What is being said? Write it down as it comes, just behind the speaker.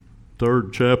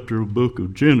third chapter of the book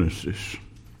of Genesis.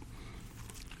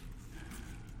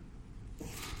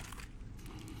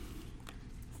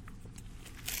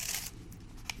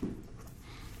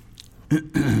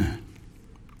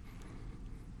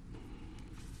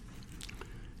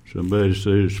 Somebody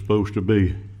said it's supposed to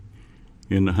be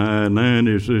in the high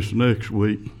 90s this next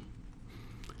week.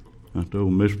 I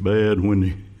told Miss Bad when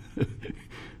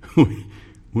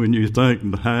you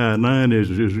think the high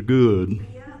 90s is good,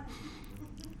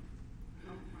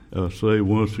 I say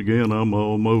once again, I'm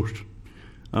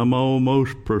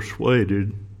almost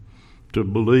persuaded to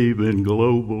believe in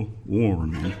global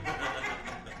warming.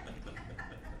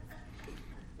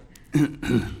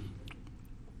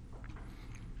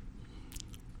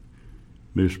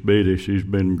 Miss Betty, she's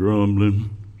been grumbling.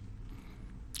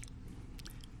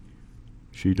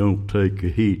 She don't take the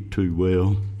heat too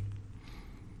well.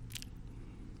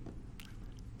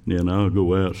 Then I'll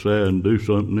go outside and do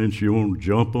something, and she won't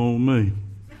jump on me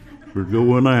for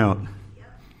going out.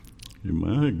 And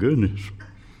my goodness,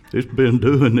 it's been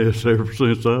doing this ever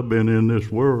since I've been in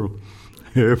this world.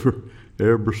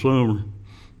 Every summer,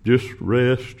 just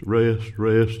rest.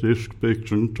 It's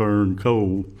fixing to turn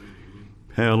cold.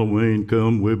 Halloween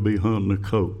come, we'll be hunting a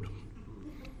coat.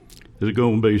 It's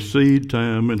going to be seed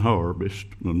time and harvest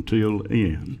until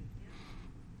the end.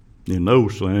 And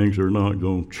those things are not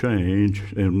going to change,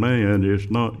 and man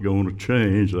is not going to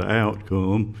change the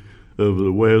outcome of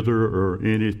the weather or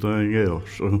anything else.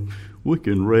 So we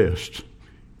can rest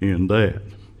in that.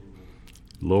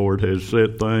 The Lord has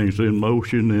set things in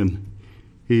motion, and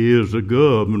He is the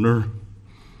governor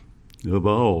of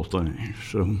all things.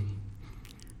 So,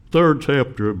 third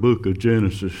chapter of the book of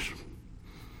Genesis,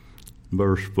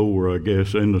 verse 4, I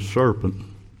guess, and the serpent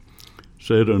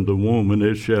said unto the woman,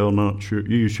 you shall not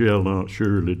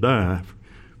surely die,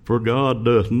 for God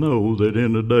doth know that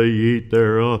in the day ye eat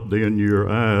thereof, then your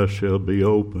eyes shall be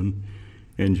opened,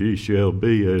 and ye shall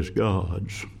be as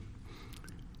gods,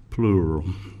 plural,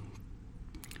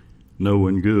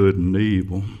 knowing good and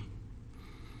evil.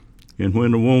 And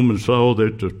when the woman saw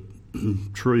that the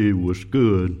tree was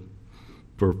good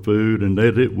for food, and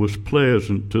that it was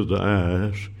pleasant to the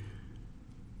eyes,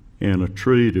 and a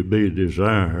tree to be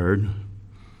desired,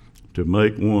 to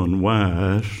make one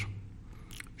wise,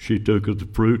 she took of the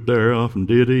fruit thereof and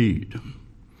did eat.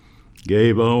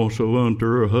 Gave also unto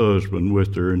her husband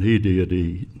with her, and he did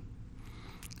eat.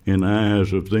 And the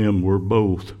eyes of them were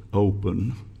both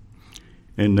open,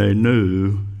 and they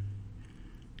knew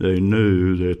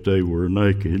that they were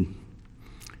naked.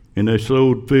 And they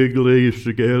sewed fig leaves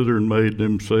together and made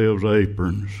themselves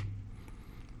aprons.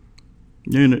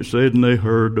 Then it said, and they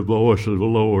heard the voice of the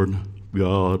Lord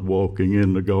God walking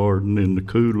in the garden in the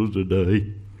cool of the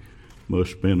day.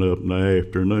 Must have been up in the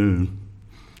afternoon.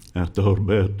 I thought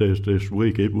about this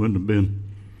week. It wouldn't have been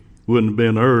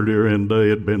earlier in the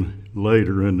day. It'd been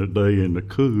later in the day in the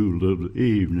cool of the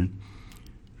evening.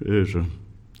 There's a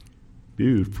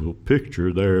beautiful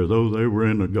picture there, though. They were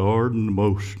in a garden, the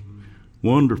most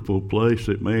wonderful place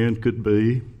that man could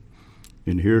be.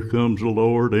 And here comes the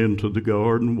Lord into the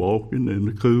garden, walking in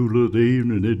the cool of the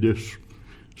evening. It just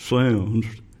sounds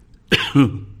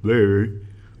very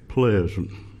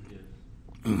pleasant.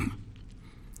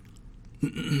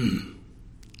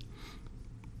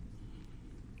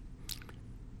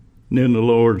 Then the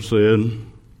Lord said,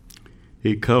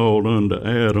 He called unto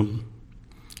Adam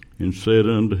and said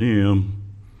unto him,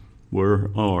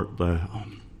 where art thou?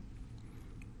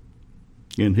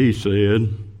 And he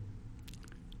said,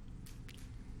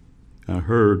 I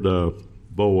heard thy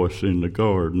voice in the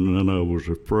garden, and I was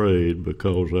afraid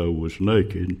because I was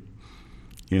naked,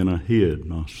 and I hid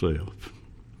myself.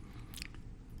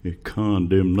 A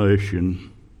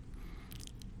condemnation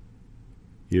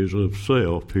is of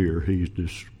self here. He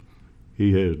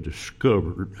has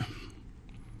discovered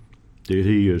that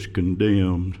he is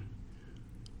condemned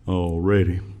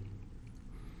already.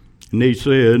 And he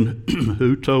said,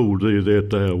 who told thee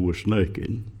that thou wast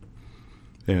naked?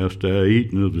 Hast thou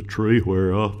eaten of the tree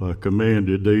whereof I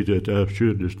commanded thee that thou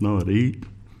shouldest not eat?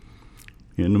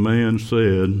 And the man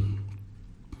said,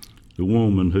 the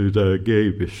woman who thou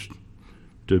gavest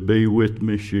to be with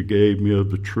me, she gave me of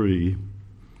the tree,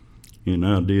 and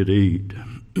I did eat.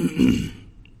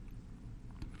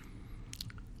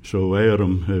 So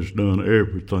Adam has done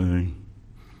everything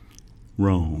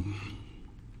wrong.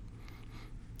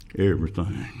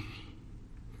 Everything.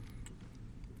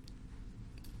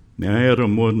 Now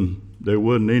there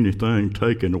wasn't anything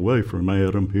taken away from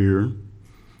Adam here,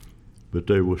 but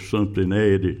there was something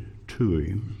added to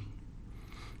him.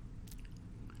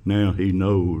 Now he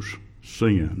knows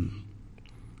sin.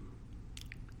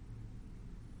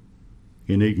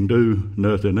 and he can do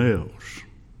nothing else.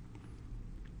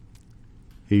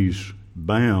 He's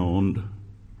bound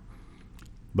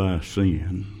by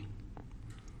sin.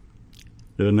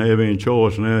 Doesn't have any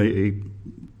choice now.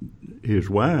 His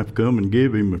wife come and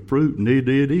give him a fruit, and he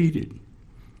did eat it.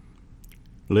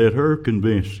 Let her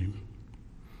convince him.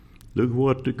 Look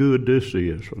what the good this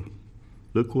is.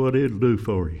 Look what it'll do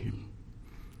for you.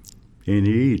 And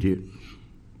he ate it.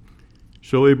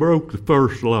 So he broke the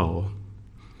first law,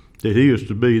 that he is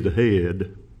to be the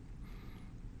head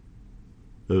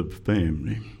of the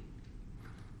family.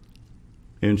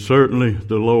 And certainly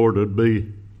the Lord would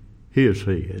be his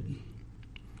head.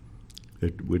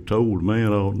 We told a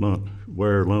man ought not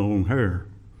wear long hair.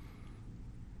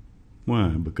 Why?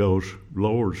 Because the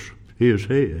Lord's his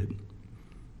head.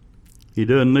 He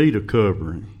doesn't need a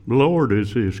covering. The Lord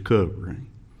is his covering.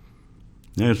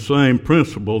 That same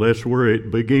principle, that's where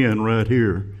it began right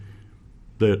here,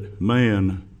 that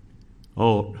man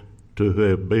ought to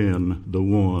have been the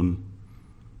one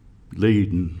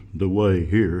leading the way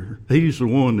here. He's the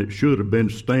one that should have been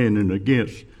standing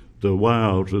against the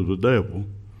wiles of the devil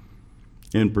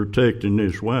and protecting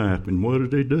his wife. And what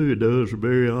did he do? He does the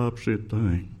very opposite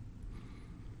thing.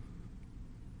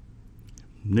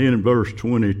 And then in verse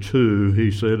 22,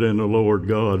 he said, "And the Lord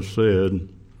God said,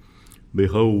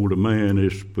 Behold, a man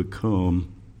is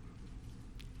become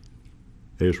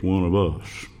as one of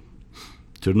us,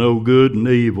 to know good and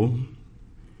evil.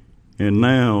 And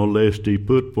now, lest he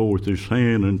put forth his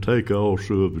hand and take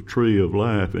also of the tree of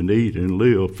life and eat and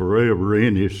live forever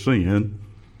in his sin.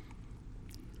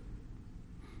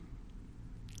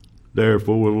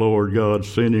 Therefore the Lord God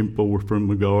sent him forth from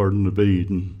the Garden of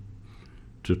Eden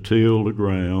to till the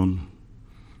ground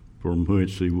from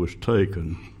whence he was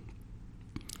taken."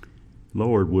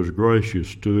 Lord was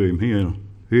gracious to him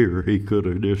here. He could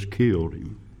have just killed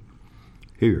him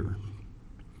here.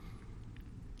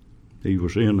 He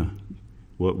was in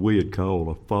what we would call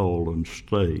a fallen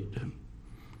state.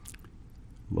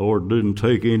 Lord didn't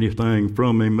take anything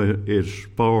from him as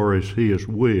far as his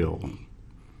will.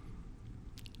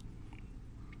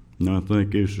 And I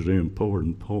think this is an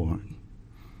important point.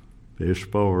 As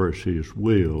far as his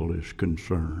will is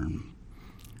concerned.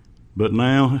 But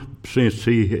now, since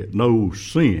he knows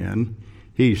sin,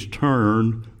 he's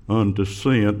turned unto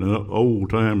sin. And the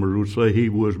old-timers would say he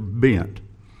was bent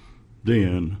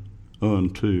then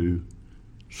unto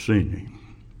sinning.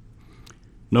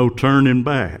 No turning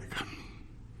back.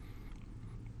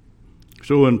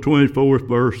 So in 24th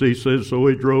verse he says, "So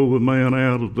he drove a man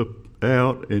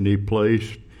out and he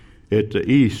placed at the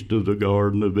east of the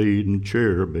Garden of Eden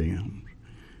cherubims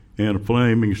and a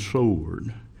flaming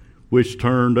sword, which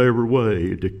turned every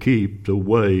way to keep the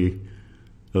way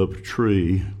of the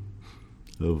tree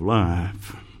of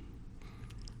life."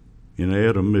 And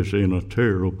Adam is in a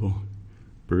terrible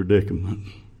predicament.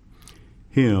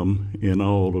 Him and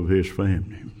all of his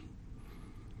family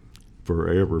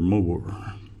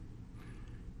forevermore.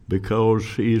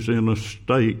 Because he's in a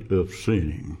state of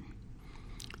sinning.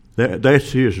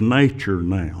 That's his nature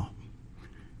now.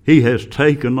 He has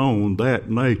taken on that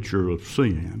nature of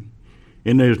sin.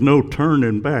 And there's no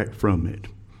turning back from it.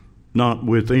 Not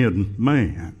within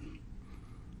man.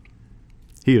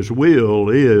 His will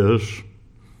is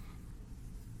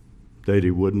that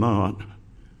he would not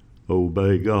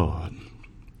obey God.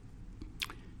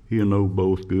 He'll know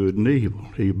both good and evil.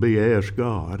 He'll be as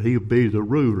God. He'll be the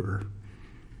ruler.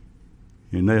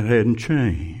 And that hadn't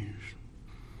changed.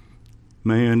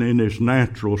 Man in his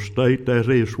natural state, that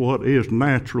is what is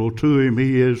natural to him.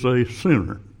 He is a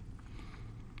sinner.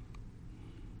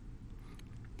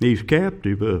 He's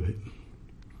captive of it.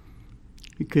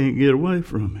 He can't get away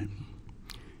from it.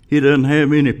 He doesn't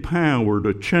have any power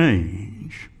to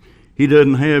change. He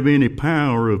doesn't have any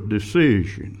power of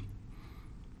decision.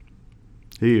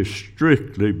 He is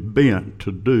strictly bent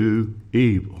to do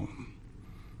evil.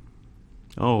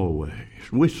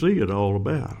 Always. We see it all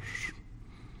about us.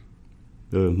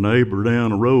 The neighbor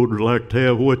down the road would like to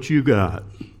have what you got.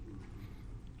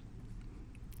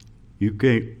 You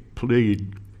can't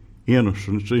plead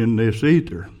innocence in this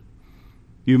either.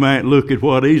 You might look at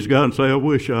what he's got and say, "I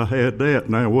wish I had that."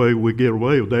 And that way we get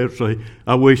away with that. Say,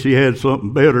 "I wish he had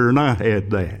something better than I had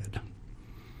that."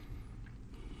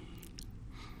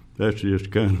 That's just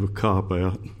kind of a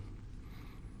cop-out.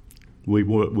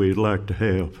 We'd like to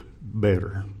have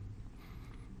better.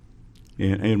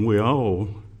 And we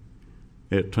all,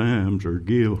 at times, are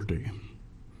guilty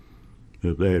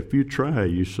of that. If you try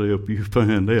yourself, you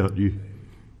find out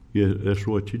that's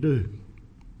what you do.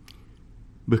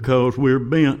 Because we're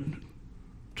bent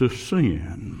to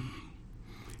sin.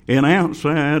 And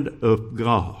outside of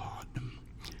God,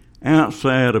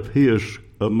 outside of His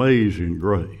amazing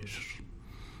grace.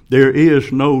 There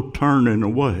is no turning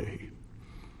away.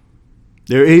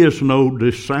 There is no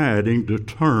deciding to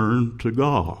turn to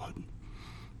God,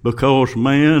 because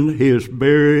man, his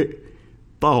very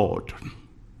thought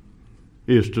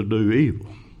is to do evil.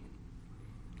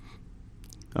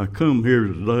 I come here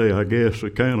today, I guess,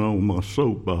 kind of on my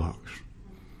soapbox.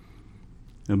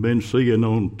 I've been seeing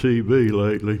on TV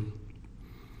lately,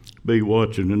 be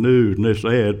watching the news, and this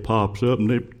ad pops up,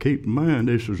 and keep in mind,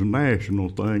 this is a national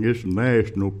thing. It's a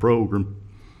national program.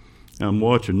 I'm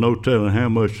watching, no telling how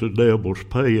much the devil's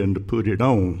paying to put it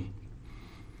on.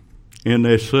 And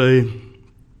they say,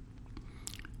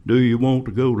 do you want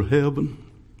to go to heaven?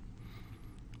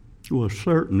 Well,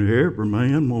 certainly every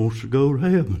man wants to go to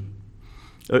heaven.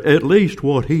 At least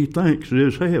what he thinks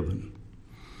is heaven.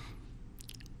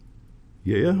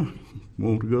 Yeah,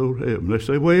 want to go to heaven. They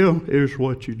say, well, here's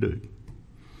what you do.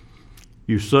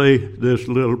 You say this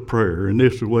little prayer, and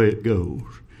this is the way it goes.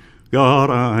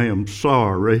 God, I am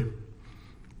sorry.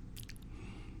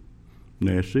 And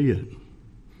that's it.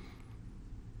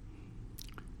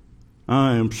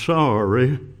 I am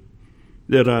sorry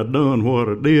that I done what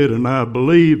I did, and I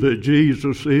believe that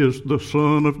Jesus is the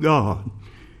Son of God.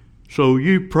 So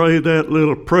you pray that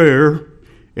little prayer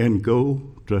and go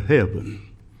to heaven.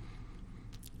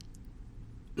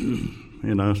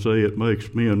 And I say it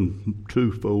makes men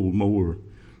twofold more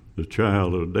the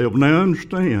child of the devil. Now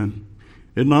understand,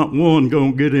 there's not one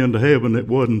going to get into heaven that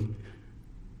wasn't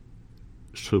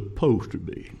supposed to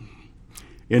be.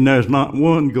 And there's not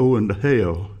one going to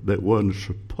hell that wasn't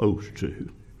supposed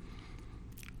to.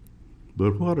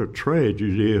 But what a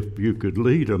tragedy if you could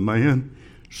lead a man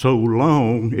so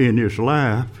long in his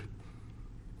life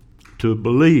to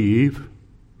believe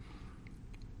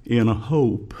in a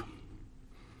hope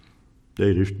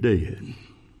that is dead.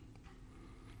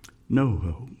 No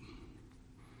hope.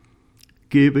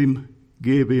 Give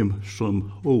him some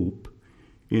hope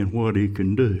in what he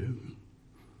can do.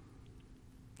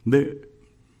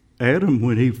 Adam,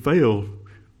 when he fell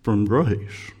from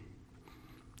grace,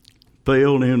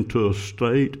 fell into a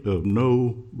state of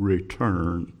no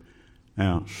return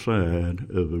outside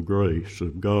of the grace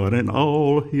of God, and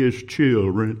all his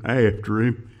children after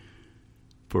him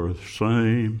for the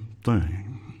same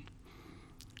thing.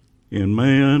 And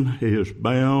man is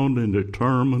bound and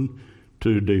determined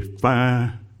to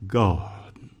defy God.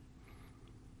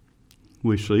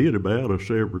 We see it about us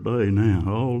every day now.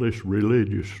 All this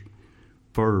religious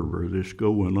fervor that's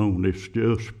going on, it's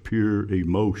just pure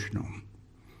emotional.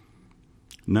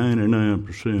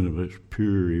 99% of it's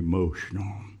pure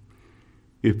emotional.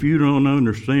 If you don't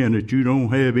understand that you don't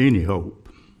have any hope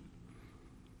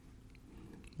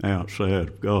outside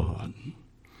of God,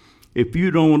 if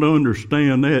you don't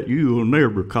understand that, you will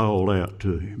never call out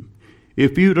to Him.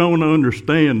 If you don't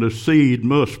understand the seed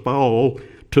must fall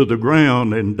to the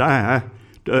ground and die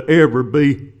to ever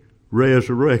be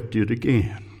resurrected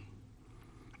again.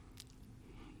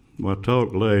 I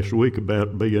talked last week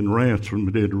about being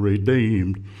ransomed and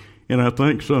redeemed, and I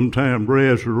think sometimes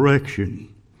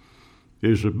resurrection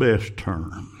is the best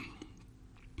term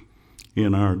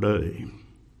in our day,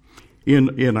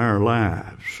 in our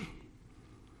lives.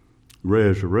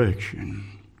 Resurrection.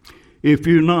 If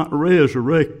you're not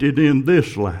resurrected in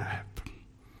this life,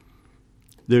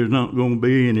 there's not going to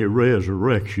be any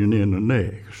resurrection in the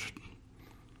next.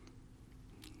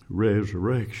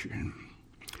 Resurrection.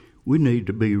 We need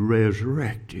to be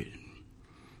resurrected.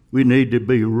 We need to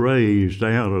be raised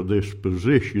out of this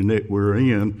position that we're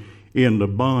in the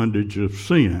bondage of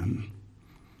sin,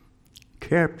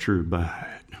 captured by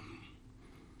it.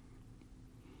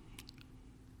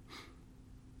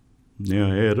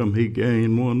 Now, Adam, he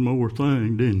gained one more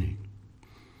thing, didn't he?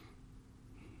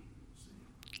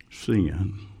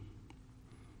 Sin.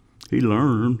 He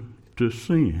learned to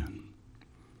sin.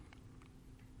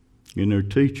 And they're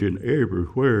teaching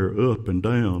everywhere up and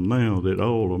down now that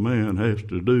all a man has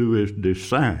to do is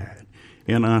decide.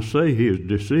 And I say his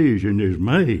decision is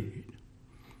made.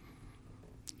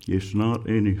 It's not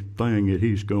anything that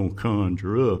he's going to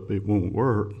conjure up. It won't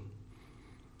work.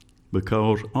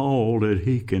 Because all that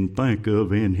he can think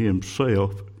of in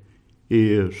himself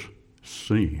is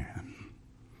sin.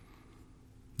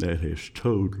 That has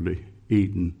totally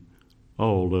eaten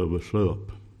all of us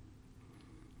up.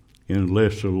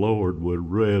 Unless the Lord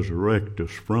would resurrect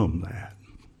us from that,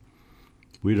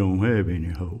 we don't have any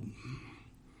hope.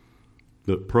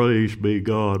 But praise be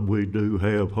God, we do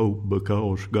have hope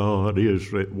because God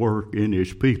is at work in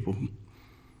His people.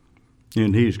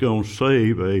 And He's going to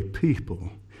save a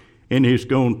people. and he's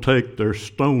going to take their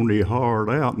stony heart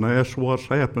out. And that's what's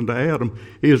happened to Adam.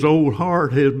 His old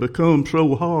heart has become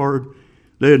so hard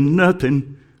that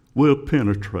nothing will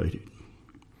penetrate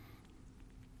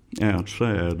it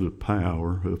outside the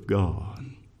power of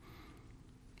God.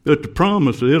 But the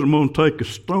promise is, I'm going to take a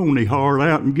stony heart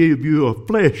out and give you a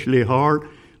fleshly heart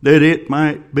that it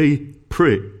might be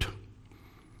pricked.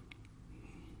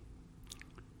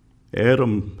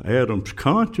 Adam's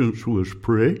conscience was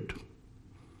pricked.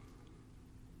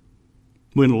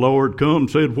 When the Lord come and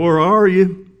said, "Where are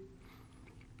you?"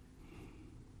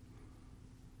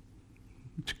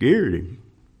 It scared him.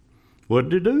 What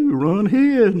did he do? Run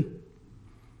hid.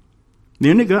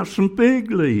 Then he got some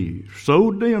fig leaves,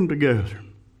 sewed them together,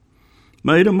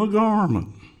 made them a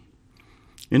garment.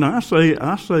 And I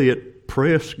say it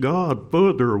pressed God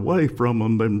further away from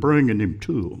them than bringing him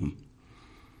to them,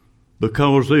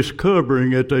 because this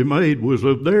covering that they made was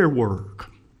of their work.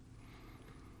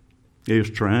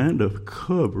 It's trying to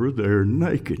cover their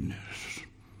nakedness.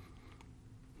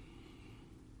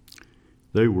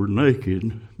 They were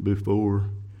naked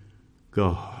before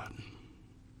God.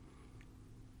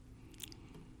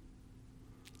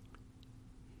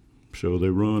 So they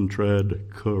tried to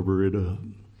cover it up.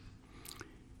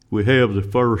 We have the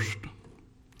first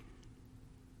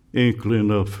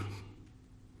inkling of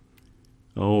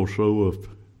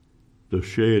the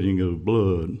shedding of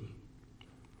blood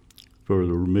for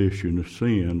the remission of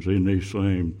sins in these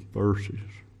same verses.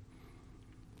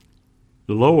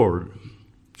 The Lord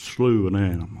slew an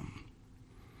animal.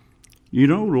 You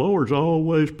know, the Lord's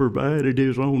always provided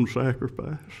his own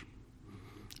sacrifice.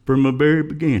 From the very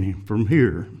beginning, from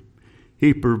here,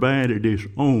 he provided his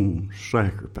own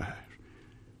sacrifice.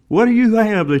 What do you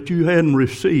have that you hadn't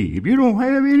received? You don't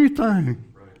have anything.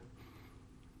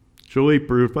 So he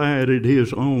provided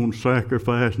his own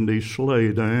sacrifice, and he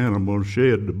slayed the animal and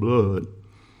shed the blood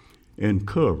and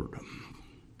covered them.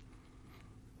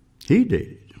 He did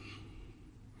it.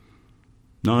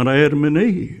 Not Adam and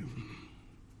Eve.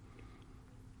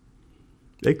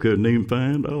 They couldn't even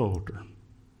find the altar.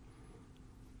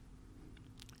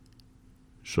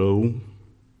 So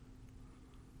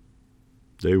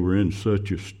they were in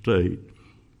such a state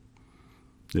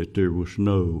that there was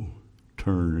no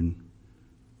turning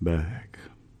back.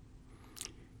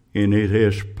 And it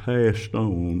has passed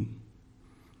on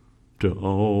to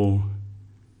all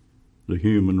the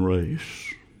human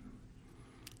race.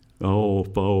 All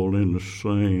fall in the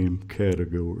same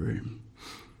category.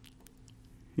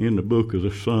 In the book of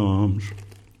the Psalms,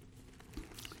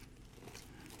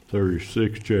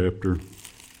 36th chapter,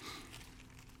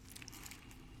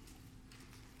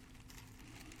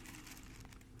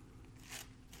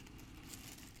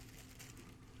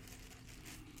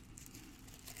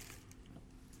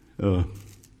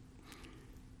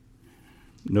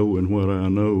 knowing what I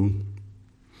know,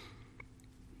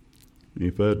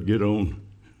 if I'd get on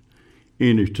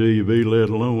any TV, let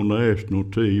alone national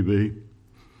TV,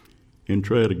 and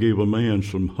try to give a man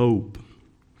some hope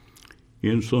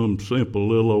in some simple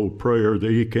little old prayer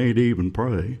that he can't even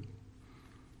pray.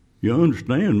 You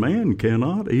understand, man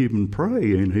cannot even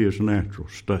pray in his natural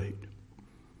state.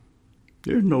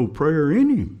 There's no prayer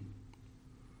in him.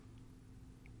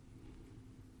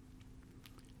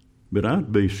 But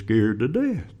I'd be scared to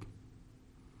death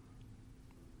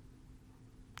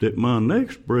that my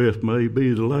next breath may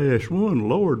be the last one. The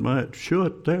Lord might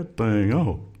shut that thing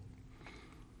off.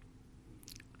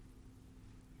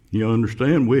 You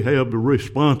understand, we have the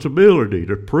responsibility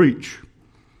to preach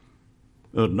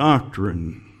a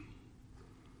doctrine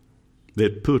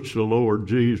that puts the Lord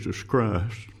Jesus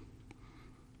Christ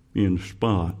in the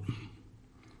spot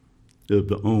of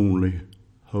the only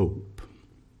hope.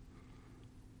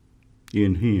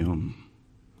 In him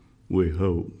we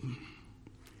hope.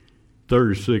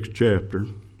 36th chapter.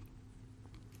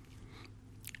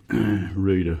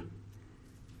 Read a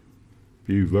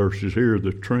few verses here.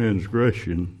 The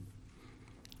transgression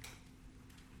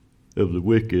of the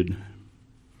wicked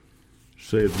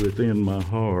said within my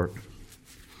heart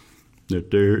that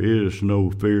there is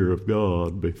no fear of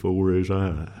God before his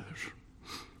eyes.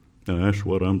 Now that's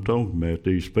what I'm talking about,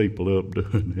 these people up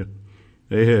doing it.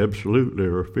 They absolutely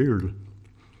are fearless.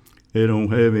 They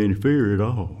don't have any fear at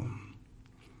all.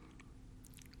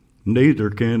 Neither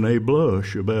can they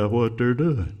blush about what they're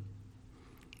doing.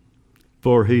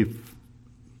 For he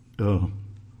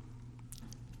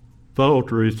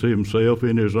flattereth himself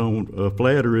in his own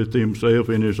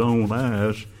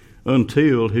eyes,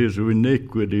 until his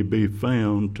iniquity be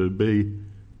found to be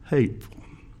hateful.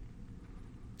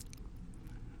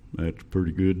 That's a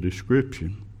pretty good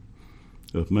description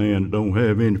of man that don't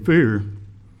have any fear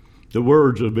The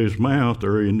words of his mouth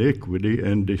are iniquity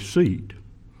and deceit.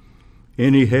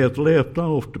 And he hath left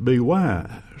off to be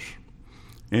wise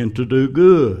and to do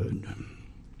good.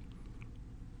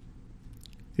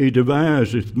 He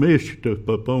deviseth mischief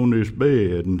upon his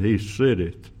bed, and he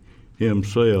sitteth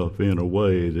himself in a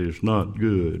way that is not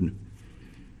good.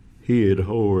 He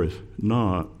abhorreth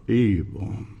not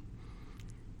evil.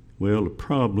 Well, the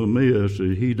problem is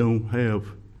that he don't have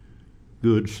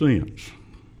good sense.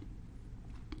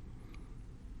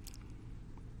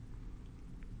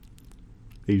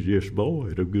 He's just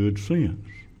void of good sense.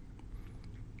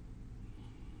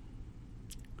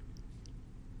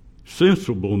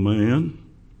 Sensible man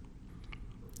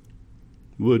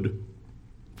would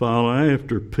follow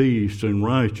after peace and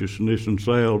righteousness and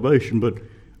salvation, but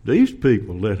these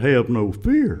people that have no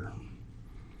fear,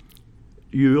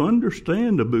 you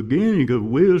understand the beginning of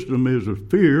wisdom is a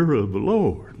fear of the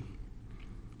Lord.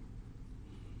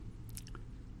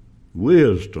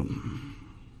 Wisdom.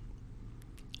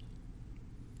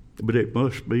 But it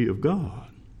must be of God.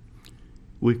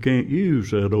 We can't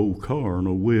use that old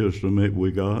carnal wisdom that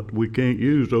we got. We can't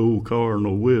use the old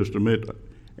carnal wisdom that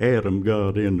Adam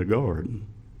got in the garden.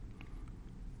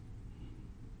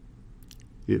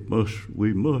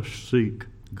 We must seek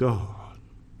God.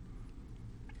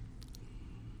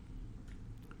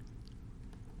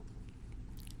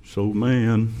 So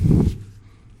man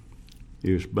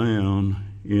is bound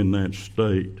in that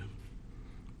state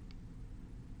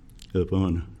of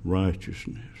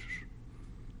unrighteousness.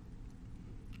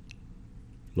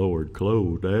 Lord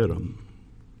clothed Adam.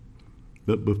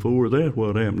 But before that,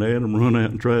 what happened? Adam run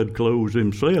out and tried to clothe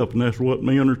himself, and that's what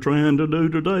men are trying to do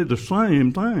today, the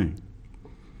same thing.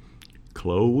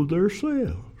 Clothe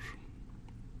themselves.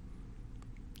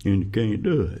 And you can't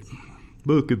do it.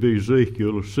 Book of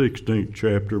Ezekiel, the 16th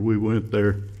chapter, we went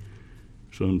there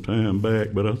some time back,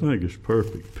 but I think it's a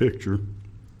perfect picture.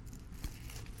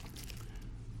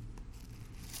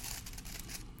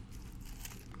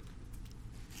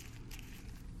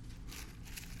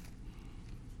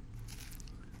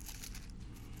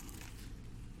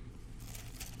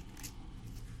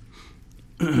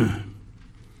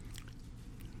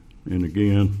 And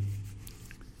again,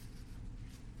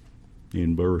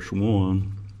 in verse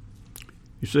 1,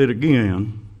 he said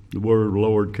again, the word of the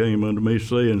Lord came unto me,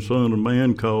 saying, Son of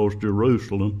man, cause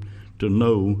Jerusalem to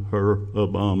know her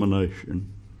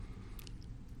abomination.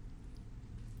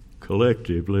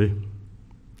 Collectively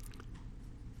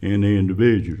and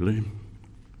individually,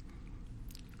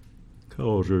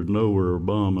 cause her to know her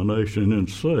abomination, and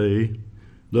say,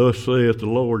 Thus saith the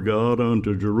Lord God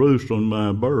unto Jerusalem,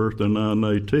 Thy birth and thy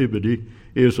nativity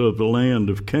is of the land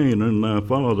of Canaan. Thy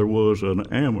father was an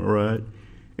Amorite,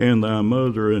 and thy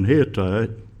mother an Hittite.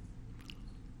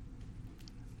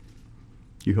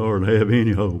 You hardly have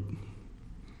any hope.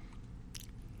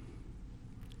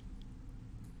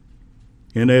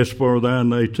 And as for thy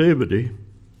nativity,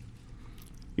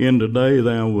 in the day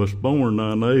thou wast born,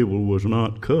 thy navel was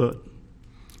not cut,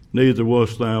 neither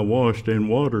wast thou washed in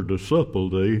water to supple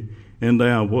thee, and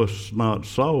thou wast not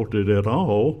salted at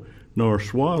all, nor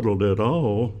swaddled at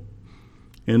all.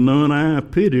 And none eye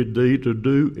pitied thee to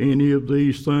do any of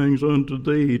these things unto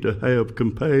thee, to have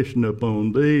compassion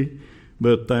upon thee,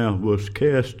 but thou wast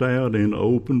cast out in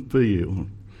open field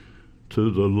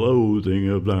to the loathing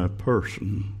of thy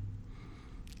person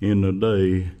in the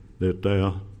day that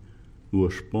thou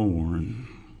wast born.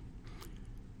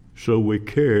 So we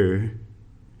carry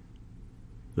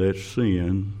that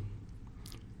sin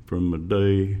from the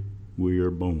day we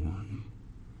are born.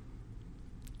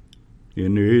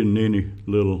 And there isn't any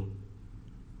little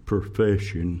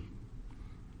profession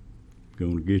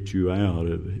going to get you out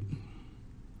of it.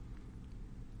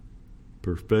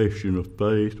 Profession of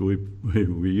faith, we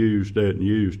used that and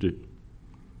used it.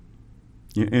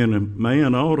 And a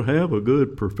man ought to have a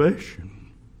good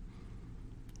profession.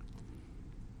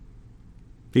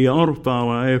 He ought to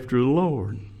follow after the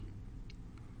Lord.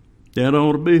 That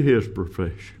ought to be his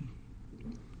profession.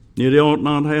 It ought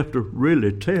not have to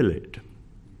really tell it.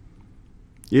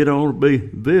 It ought to be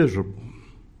visible.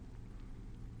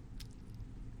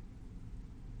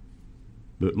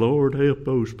 But Lord, help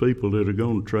those people that are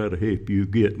going to try to help you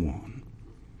get one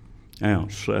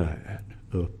outside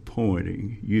of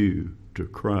pointing you to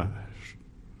Christ.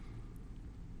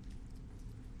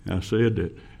 I said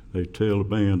that they tell a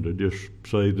man to just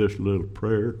say this little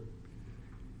prayer.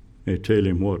 They tell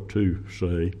him what to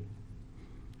say.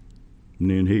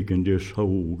 And then he can just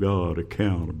hold God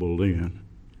accountable then.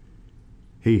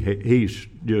 He's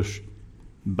just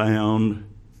bound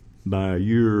by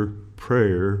your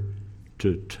prayer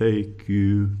to take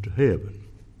you to heaven.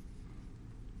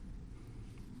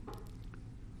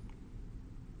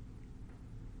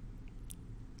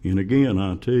 And again,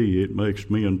 I tell you, it makes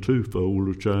me in twofold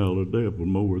a child of the devil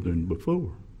more than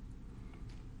before.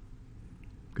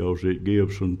 Because it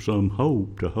gives them some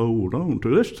hope to hold on to.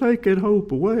 Let's take that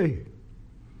hope away.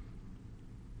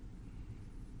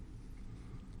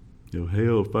 The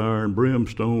hellfire and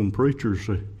brimstone preachers,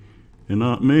 and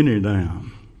not many now.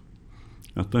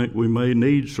 I think we may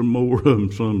need some more of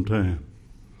them sometime.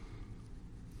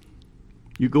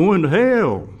 You're going to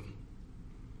hell.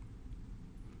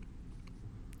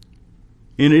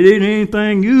 And it ain't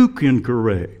anything you can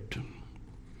correct.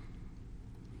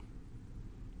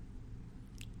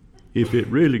 If it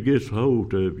really gets a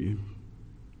hold of you,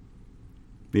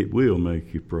 it will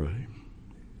make you pray.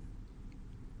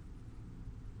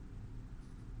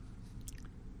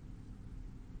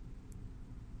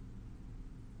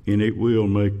 And it will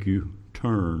make you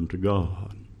turn to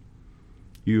God.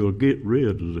 You'll get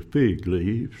rid of the fig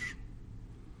leaves.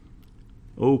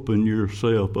 Open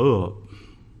yourself up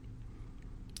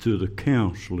to the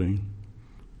counseling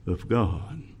of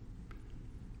God.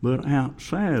 But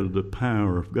outside of the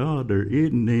power of God, there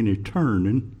isn't any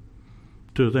turning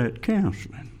to that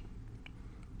counseling.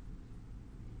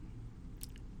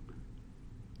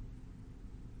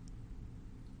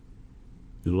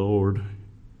 The Lord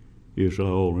is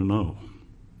all in all.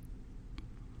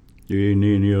 There ain't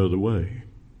any other way.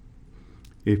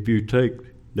 If you take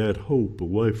that hope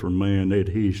away from man that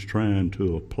he's trying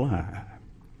to apply,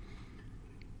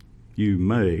 you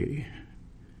may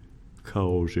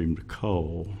cause him to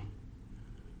call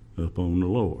upon the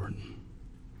Lord.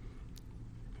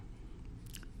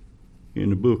 In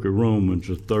the book of Romans,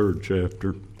 the 3rd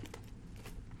chapter,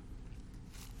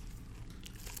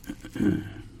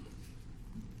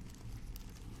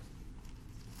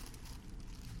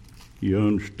 you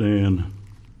understand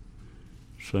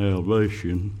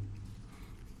salvation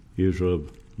is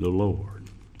of the Lord.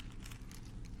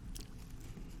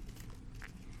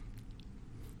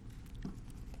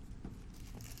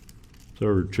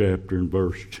 Third chapter and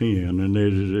verse 10, and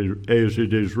as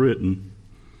it is written,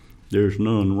 there's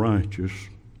none righteous,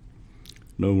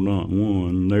 no, not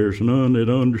one. There's none that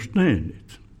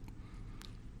understandeth.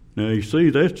 Now you see,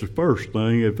 that's the first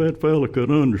thing. If that fella could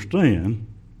understand,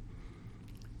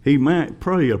 he might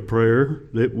pray a prayer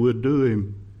that would do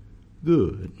him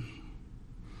good.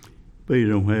 But he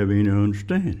don't have any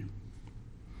understanding.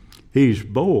 He's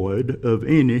void of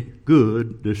any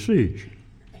good decision,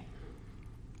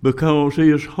 because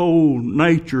his whole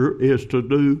nature is to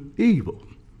do evil.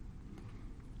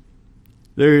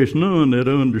 There is none that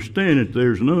understandeth.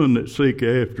 There's none that seek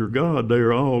after God.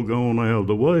 They're all gone out of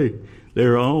the way.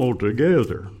 They're all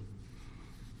together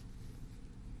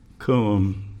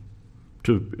come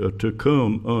to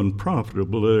come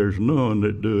unprofitable. There's none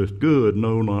that doeth good,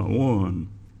 no, not one.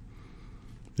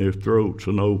 Their throat's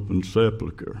an open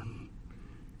sepulchre.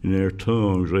 In their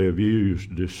tongues they have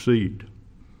used deceit.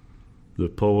 The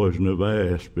poison of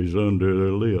asp is under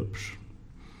their lips,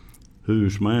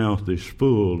 whose mouth is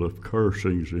full of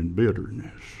cursings and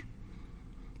bitterness.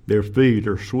 Their feet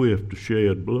are swift to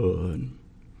shed blood.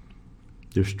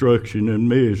 Destruction and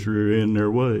misery are in their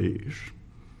ways.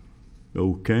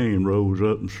 Old Cain rose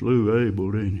up and slew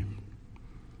Abel, didn't he?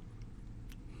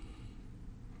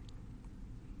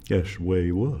 That's the way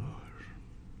he was.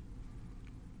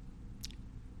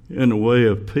 In the way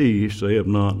of peace they have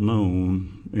not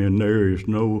known, and there is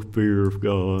no fear of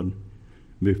God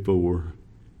before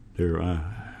their eyes.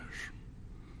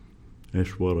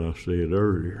 That's what I said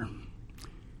earlier.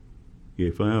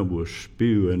 If I was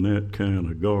spewing that kind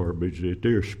of garbage that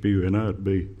they're spewing, I'd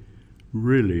be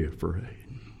really afraid.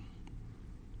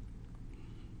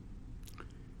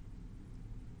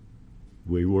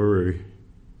 We worry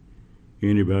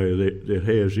anybody that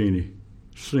has any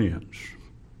sense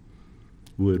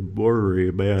would worry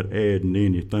about adding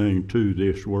anything to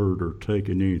this word or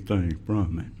taking anything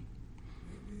from it.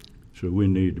 So we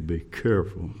need to be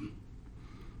careful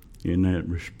in that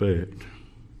respect.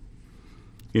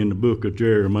 In the book of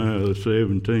Jeremiah, the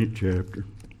 17th chapter,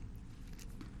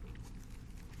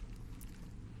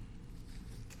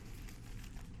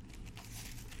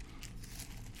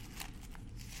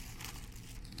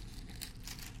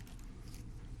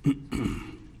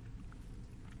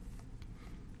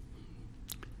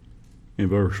 in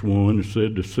verse 1, it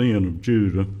said, the sin of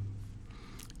Judah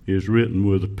is written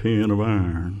with a pen of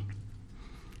iron,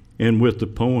 and with the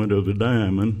point of the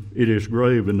diamond it is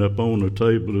graven upon the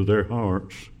table of their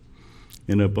hearts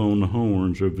and upon the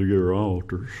horns of your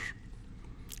altars.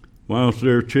 Whilst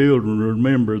their children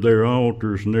remember their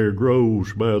altars and their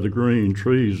groves by the green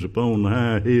trees upon the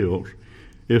high hills.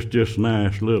 It's just a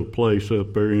nice little place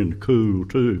up there in the cool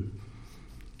too,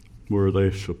 where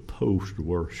they're supposed to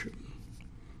worship.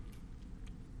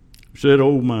 Set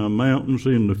all my mountains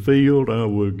in the field. I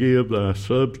will give thy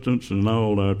substance and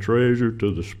all thy treasure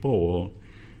to the spoil,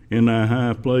 in thy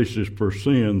high places for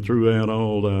sin throughout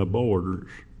all thy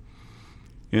borders.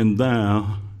 And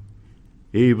thou,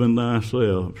 even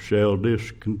thyself, shall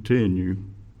discontinue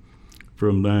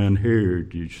from thine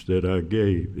heritage that I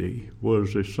gave thee. What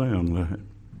does this sound like?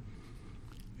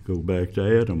 Go back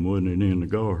to Adam, wasn't it, in the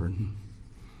garden?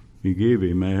 He gave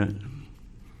him that, and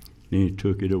he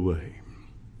took it away.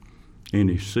 And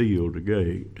he sealed the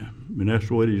gate. And that's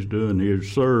what he's doing here.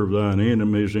 Serve thine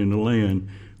enemies in the land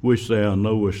which thou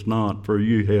knowest not, for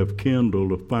you have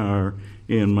kindled a fire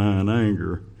in mine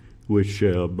anger, which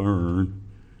shall burn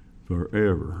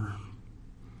forever.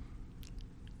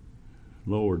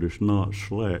 Lord is not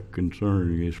slack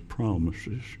concerning his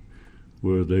promises,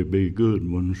 whether they be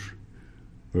good ones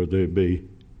or they be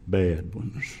bad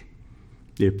ones.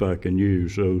 If I can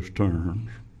use those terms,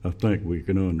 I think we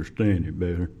can understand it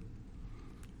better.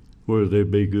 Whether they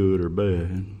be good or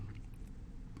bad,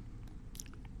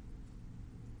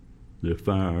 the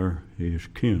fire is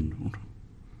kindled,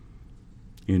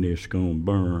 and it's going to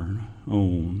burn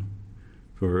on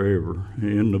forever.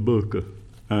 In the book of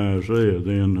Isaiah,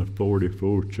 then, the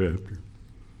 44th chapter,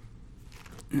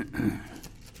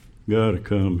 got to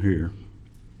come here.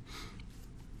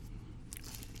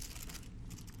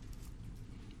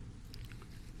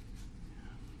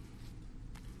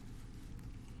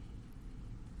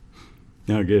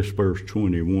 I guess verse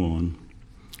 21.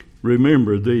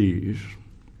 Remember these,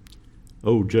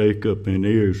 O Jacob and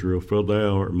Israel, for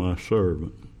thou art my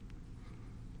servant.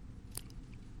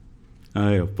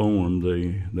 I have formed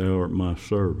thee, thou art my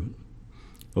servant.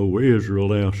 O Israel,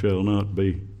 thou shalt not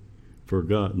be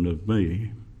forgotten of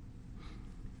me.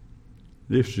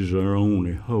 This is our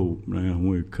only hope now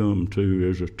we come to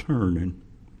as a turning.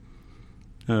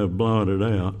 I have blotted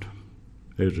out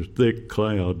as a thick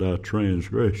cloud thy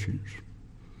transgressions,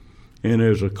 and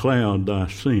as a cloud thy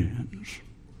sins.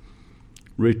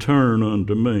 Return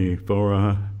unto me, for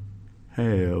I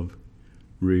have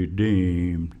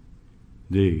redeemed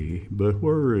thee. But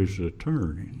where is the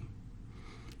turning?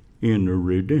 In the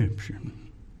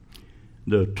redemption.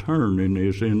 The turning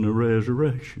is in the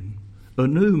resurrection. A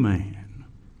new man.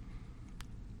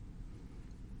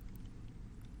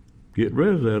 Get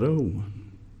rid of that old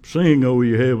one. Sing, O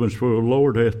ye heavens, for the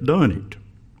Lord hath done it.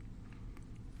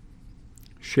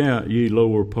 Shout, ye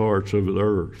lower parts of the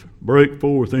earth. Break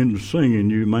forth into singing,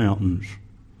 you mountains.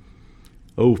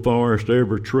 O forest,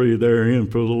 every tree therein,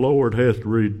 for the Lord hath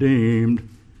redeemed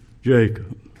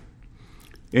Jacob,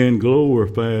 and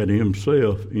glorified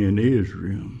himself in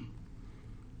Israel.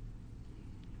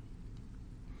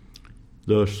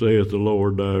 Thus saith the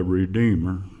Lord thy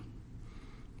Redeemer,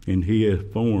 and he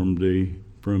hath formed thee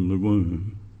from the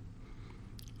womb.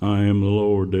 I am the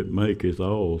Lord that maketh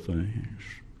all things,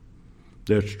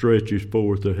 that stretches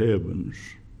forth the heavens,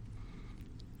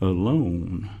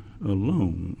 alone,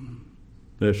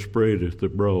 that spreadeth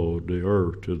abroad the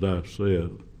earth to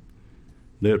thyself,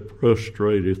 that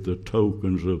frustrateth the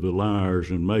tokens of the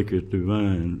liars and maketh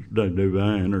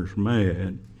diviners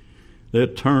mad,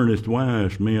 that turneth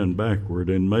wise men backward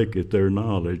and maketh their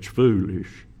knowledge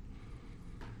foolish,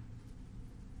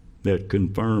 that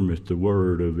confirmeth the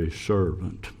word of his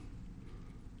servant,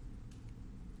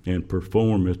 and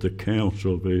performeth the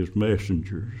counsel of his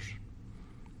messengers,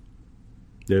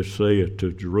 that saith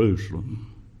to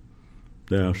Jerusalem,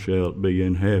 thou shalt be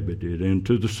inhabited, and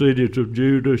to the cities of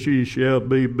Judah she shall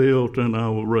be built, and I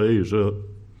will raise up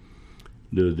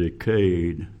the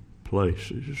decayed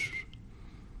places.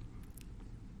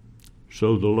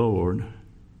 So the Lord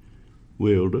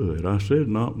will do it. I said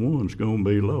not one's going to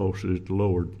be lost as the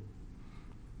Lord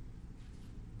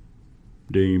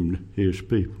deemed his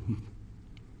people.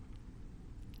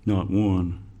 Not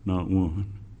one, not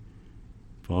one.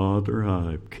 Father,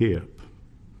 I've kept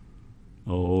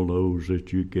all those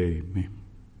that you gave me.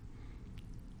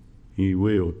 He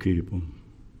will keep them.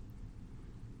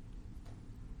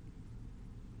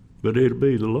 But it'll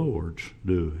be the Lord's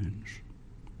doings.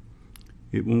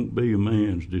 It won't be a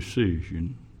man's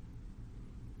decision.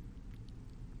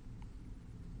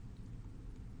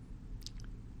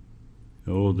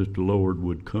 Oh, that the Lord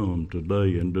would come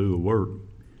today and do a work.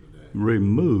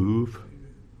 Remove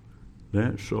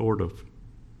that sort of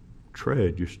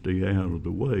tragedy out of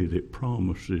the way that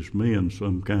promises men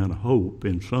some kind of hope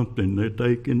in something that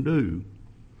they can do.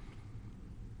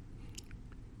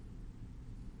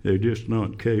 They're just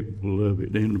not capable of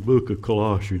it. In the book of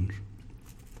Colossians,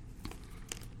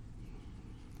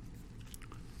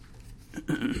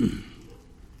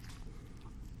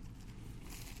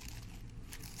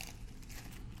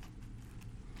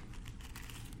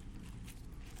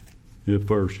 the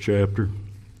first chapter.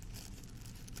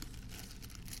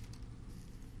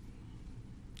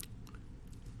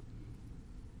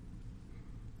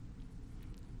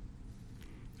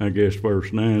 I guess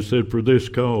verse 9 said, "For this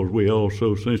cause we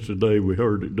also, since the day we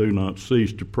heard it, do not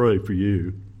cease to pray for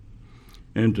you,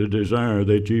 and to desire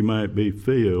that ye might be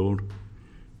filled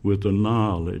with the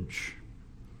knowledge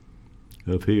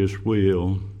of his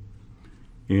will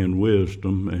in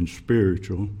wisdom and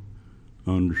spiritual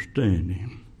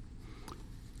understanding."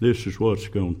 This is what's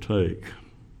going to take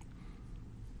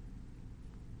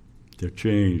to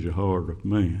change the heart of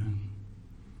man,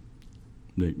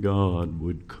 that God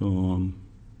would come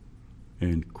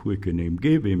and quicken him,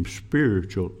 give him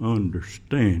spiritual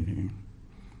understanding.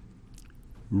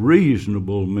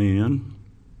 Reasonable men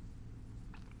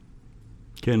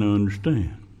can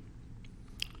understand.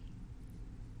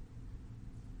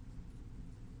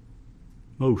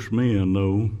 Most men,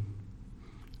 though,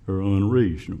 are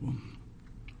unreasonable.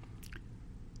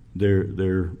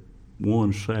 They're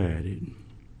one-sided.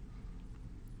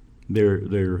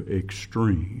 They're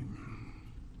extreme.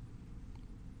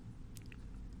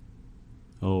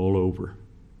 All over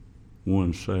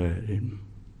one-sided.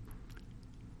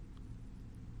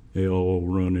 They all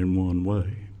run in one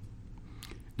way.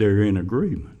 They're in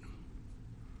agreement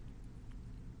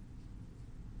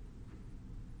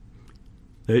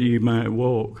that you might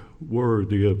walk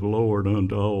worthy of the Lord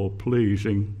unto all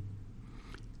pleasing,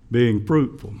 being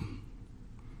fruitful.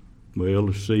 Well,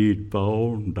 the seed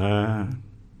fall, die,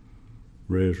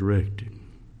 resurrected.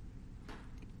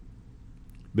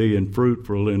 Being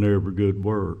fruitful in every good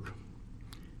work,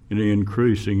 and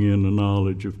increasing in the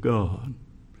knowledge of God,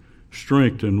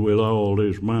 strengthened with all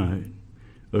his might,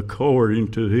 according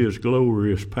to his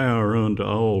glorious power unto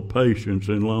all patience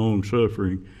and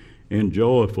long-suffering and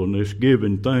joyfulness,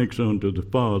 giving thanks unto the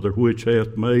Father, which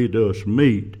hath made us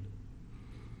meet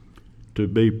to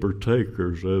be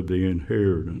partakers of the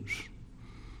inheritance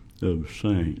of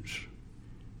saints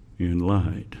in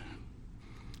light.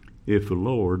 If the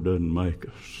Lord doesn't make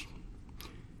us,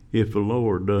 if the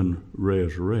Lord doesn't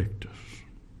resurrect us,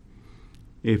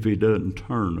 if he doesn't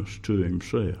turn us to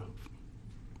himself,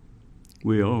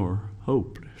 we are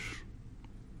hopeless.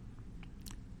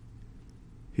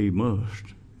 He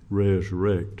must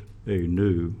resurrect a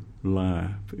new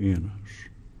life in us.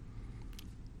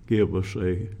 Give us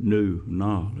a new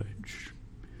knowledge.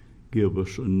 Give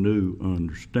us a new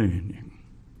understanding.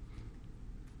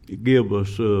 Give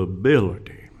us the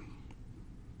ability,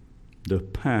 the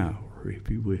power, if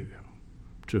you will,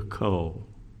 to call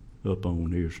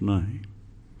upon his name.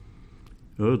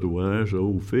 Otherwise,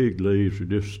 old fig leaves will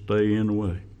just stay in the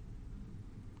way.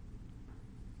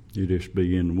 They just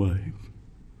be in the way.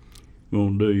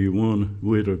 Won't do you one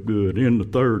whit of good. In the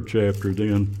 3rd chapter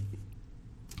then,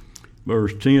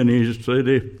 verse 10, he said,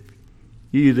 "If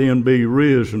ye then be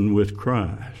risen with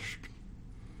Christ."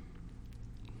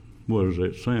 What does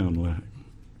that sound like?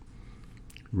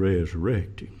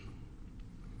 Resurrected.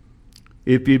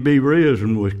 "If ye be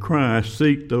risen with Christ,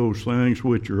 seek those things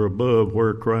which are above,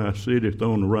 where Christ sitteth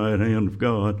on the right hand of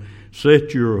God.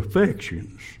 Set your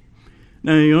affections."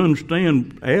 Now you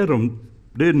understand, Adam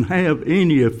didn't have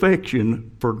any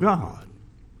affection for God.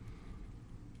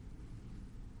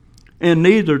 And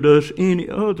neither does any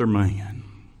other man.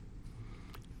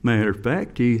 Matter of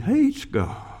fact, he hates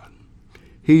God.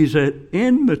 He's at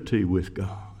enmity with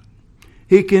God.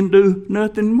 He can do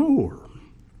nothing more.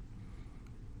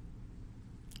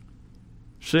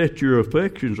 Set your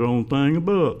affections on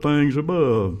things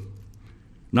above,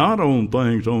 not on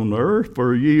things on the earth,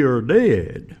 for ye are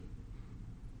dead,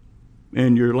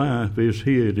 and your life is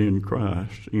hid in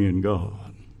Christ in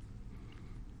God.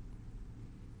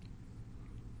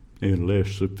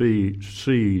 Unless the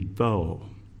seed fall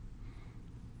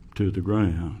to the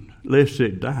ground, lest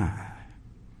it die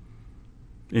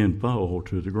and fall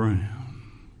to the ground,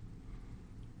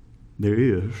 there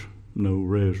is no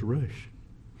resurrection.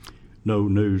 No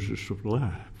newness of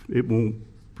life. It won't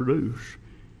produce.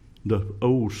 The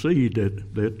old seed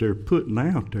that they're putting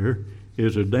out there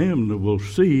is a damnable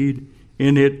seed,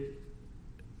 and it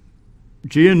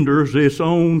genders its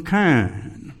own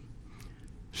kind,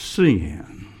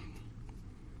 sin.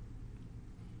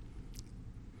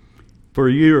 For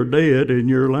ye are dead, and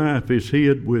your life is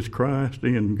hid with Christ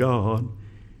in God.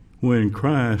 When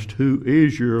Christ, who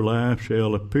is your life,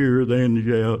 shall appear,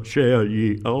 then shall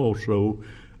ye also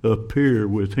appear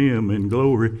with him in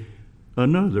glory.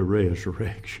 Another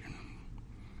resurrection.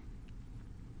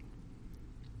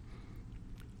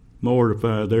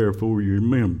 Mortify therefore your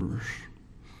members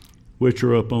which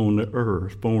are upon the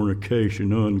earth,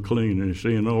 fornication, uncleanness,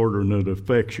 inordinate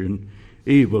affection,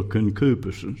 evil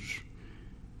concupiscence,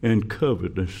 and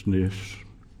covetousness,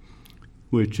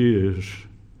 which is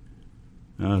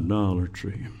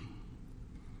idolatry.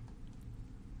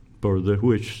 For the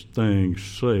which things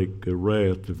sake the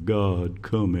wrath of God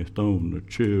cometh on the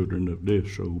children of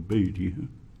disobedience.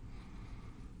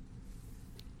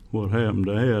 What happened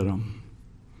to Adam?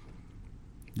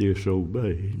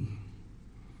 Disobeyed.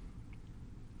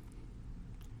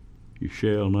 You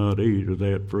shall not eat of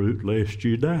that fruit lest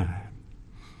you die.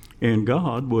 And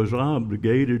God was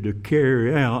obligated to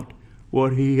carry out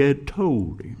what he had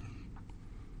told him.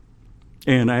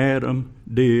 And Adam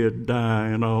did die,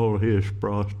 and all his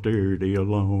posterity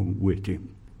along with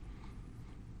him.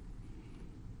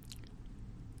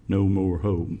 No more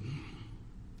hope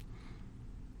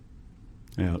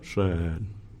outside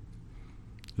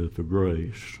of the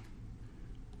grace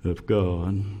of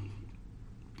God.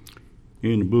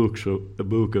 In the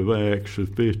book of Acts, the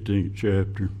 15th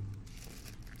chapter,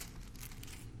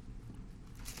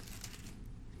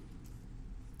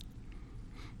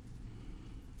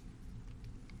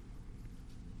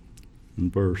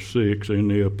 in verse 6, and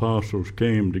the apostles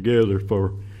came together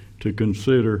to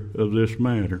consider of this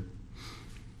matter.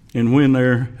 And when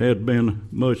there had been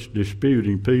much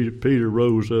disputing, Peter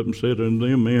rose up and said unto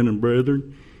them, Men and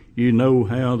brethren, ye know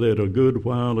how that a good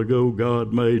while ago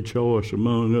God made choice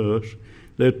among us,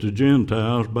 that the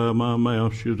Gentiles by my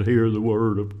mouth should hear the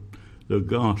word of the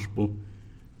gospel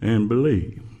and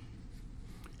believe.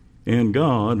 And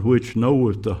God, which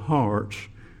knoweth the hearts,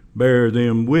 bare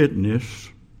them witness,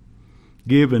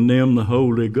 giving them the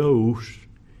Holy Ghost,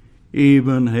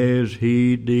 even as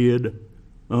he did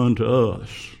unto us,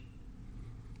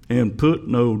 and put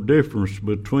no difference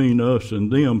between us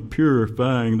and them,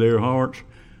 purifying their hearts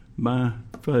by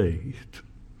faith.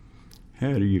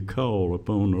 How do you call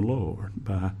upon the Lord?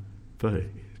 By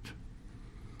faith.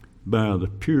 By the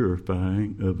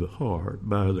purifying of the heart,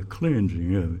 by the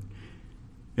cleansing of it.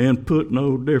 And put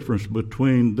no difference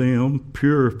between them,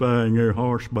 purifying their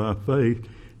hearts by faith.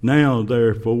 Now,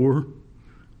 therefore,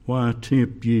 why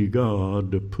tempt ye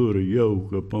God to put a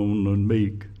yoke upon the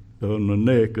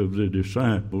neck of the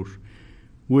disciples,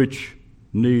 which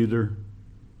neither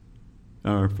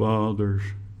our fathers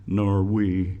nor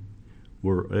we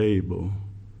were able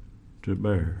to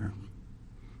bear?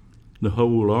 The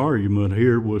whole argument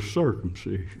here was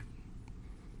circumcision.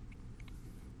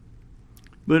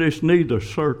 But it's neither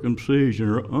circumcision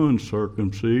or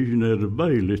uncircumcision that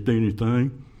availeth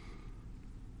anything.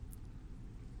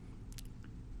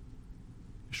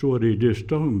 It's what he just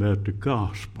talking about, the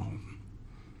gospel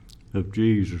of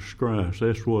Jesus Christ.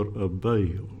 That's what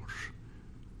avails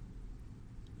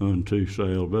unto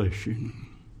salvation.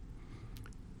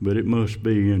 But it must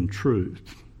be in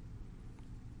truth.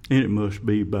 And it must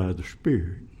be by the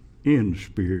Spirit, in the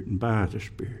Spirit and by the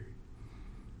Spirit.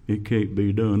 It can't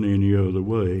be done any other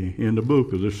way. In the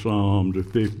book of the Psalms, the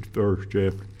 51st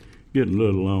chapter, getting a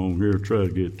little long here, try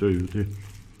to get through this.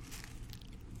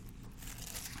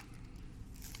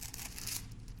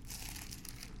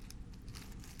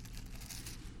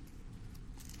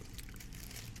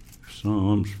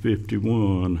 Psalms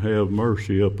 51, have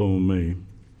mercy upon me,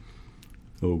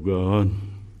 O God,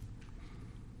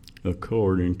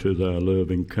 according to thy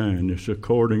loving kindness,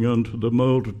 according unto the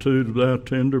multitude of thy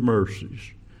tender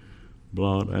mercies.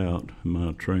 Blot out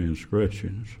my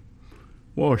transgressions.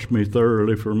 Wash me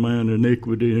thoroughly from mine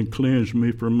iniquity and cleanse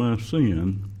me from my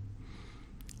sin.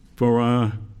 For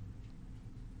I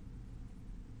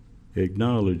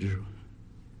acknowledge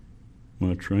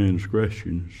my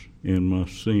transgressions, and my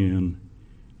sin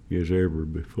is ever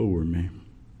before me.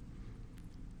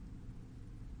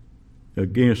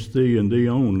 Against thee and thee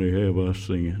only have I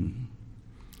sinned,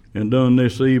 and done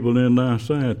this evil in thy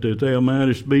sight, that thou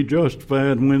mightest be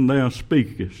justified when thou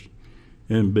speakest,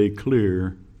 and be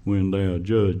clear when thou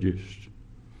judgest.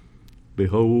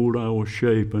 Behold, I was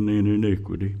shapen in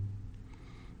iniquity,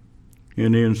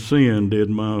 and in sin did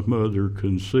my mother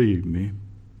conceive me.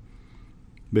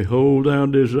 Behold, thou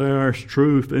desirest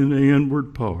truth in the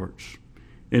inward parts,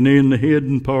 and in the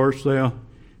hidden parts thou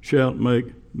shalt make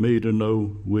me to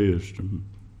know wisdom.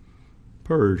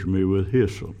 Purge me with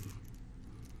hyssop.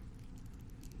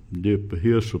 Dip the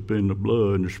hyssop in the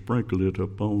blood and sprinkle it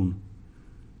upon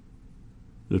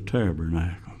the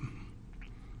tabernacle,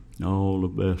 all the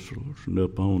vessels, and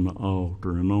upon the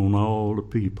altar, and on all the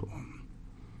people.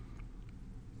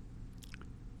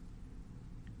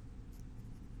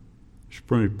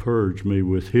 Purge me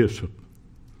with hyssop,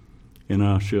 and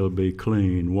I shall be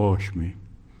clean. Wash me,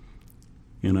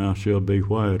 and I shall be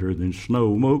whiter than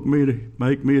snow.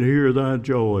 Make me to hear thy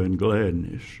joy and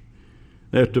gladness,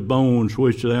 that the bones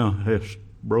which thou hast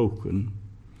broken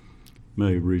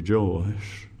may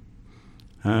rejoice.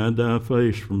 Hide thy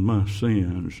face from my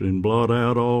sins, and blot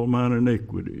out all mine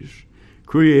iniquities.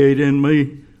 Create in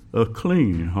me a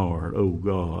clean heart, O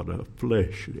God, a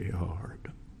fleshly heart,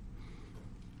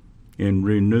 and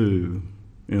renew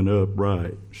an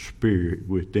upright spirit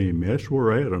within me. That's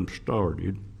where Adam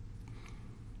started,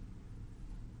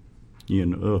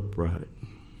 in upright.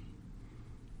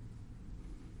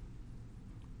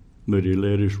 But he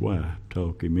let his wife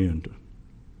talk him into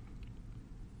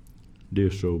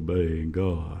disobeying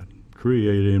God.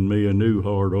 Create in me a new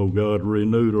heart, O God,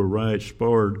 renew the right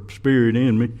spirit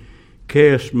in me.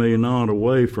 Cast me not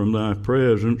away from thy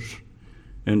presence,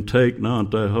 and take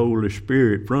not thy Holy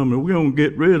Spirit from me. We're going to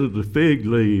get rid of the fig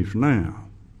leaves now.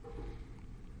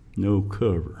 No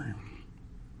covering.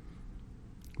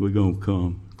 We're going to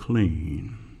come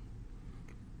clean.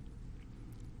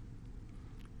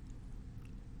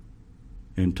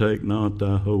 And take not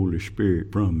thy Holy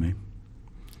Spirit from me.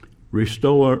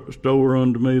 Restore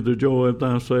unto me the joy of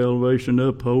thy salvation.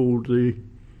 Uphold thee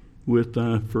with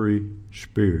thy free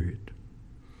spirit.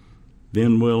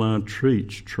 Then will I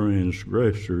teach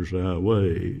transgressors thy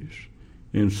ways,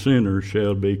 and sinners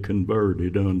shall be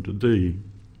converted unto thee.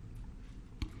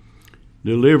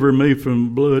 Deliver me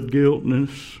from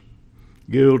guiltiness,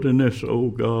 O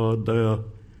God, thou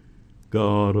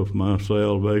God of my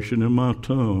salvation, and my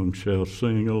tongue shall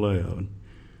sing aloud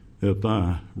of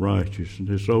thy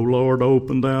righteousness. O Lord,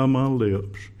 open thou my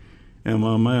lips, and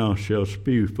my mouth shall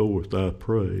spew forth thy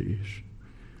praise.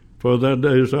 For thou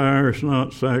desirest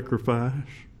not sacrifice,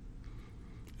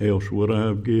 else would I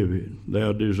have given it.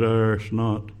 Thou desirest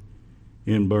not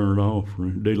in burnt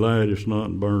offering, delightest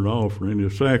not in burnt offering. The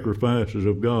sacrifices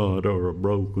of God are a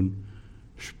broken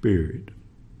spirit,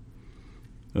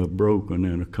 a broken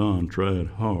and a contrite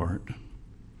heart.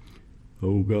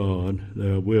 O God,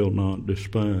 thou wilt not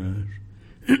despise.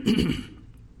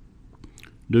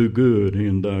 Do good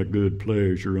in thy good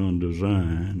pleasure unto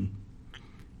Zion.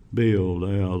 Build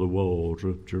thou the walls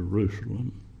of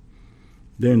Jerusalem.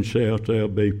 Then shalt thou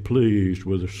be pleased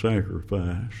with the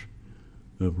sacrifice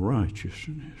of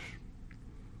righteousness,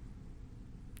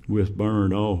 with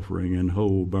burnt offering and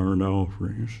whole burnt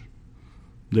offerings.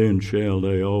 Then shall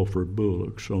they offer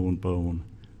bullocks upon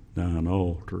thine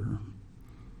altar.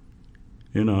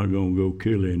 They're not going to go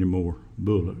kill any more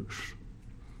bullocks,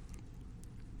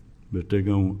 but they're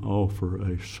going to offer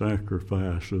a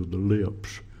sacrifice of the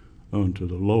lips unto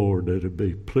the Lord that'll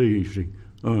be pleasing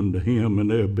unto him, and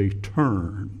they'll be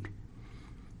turned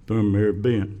from their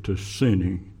bent to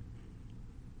sinning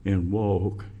and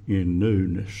walk in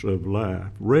newness of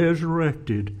life,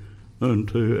 resurrected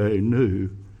unto a new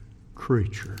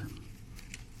creature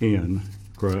in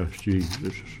Christ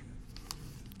Jesus.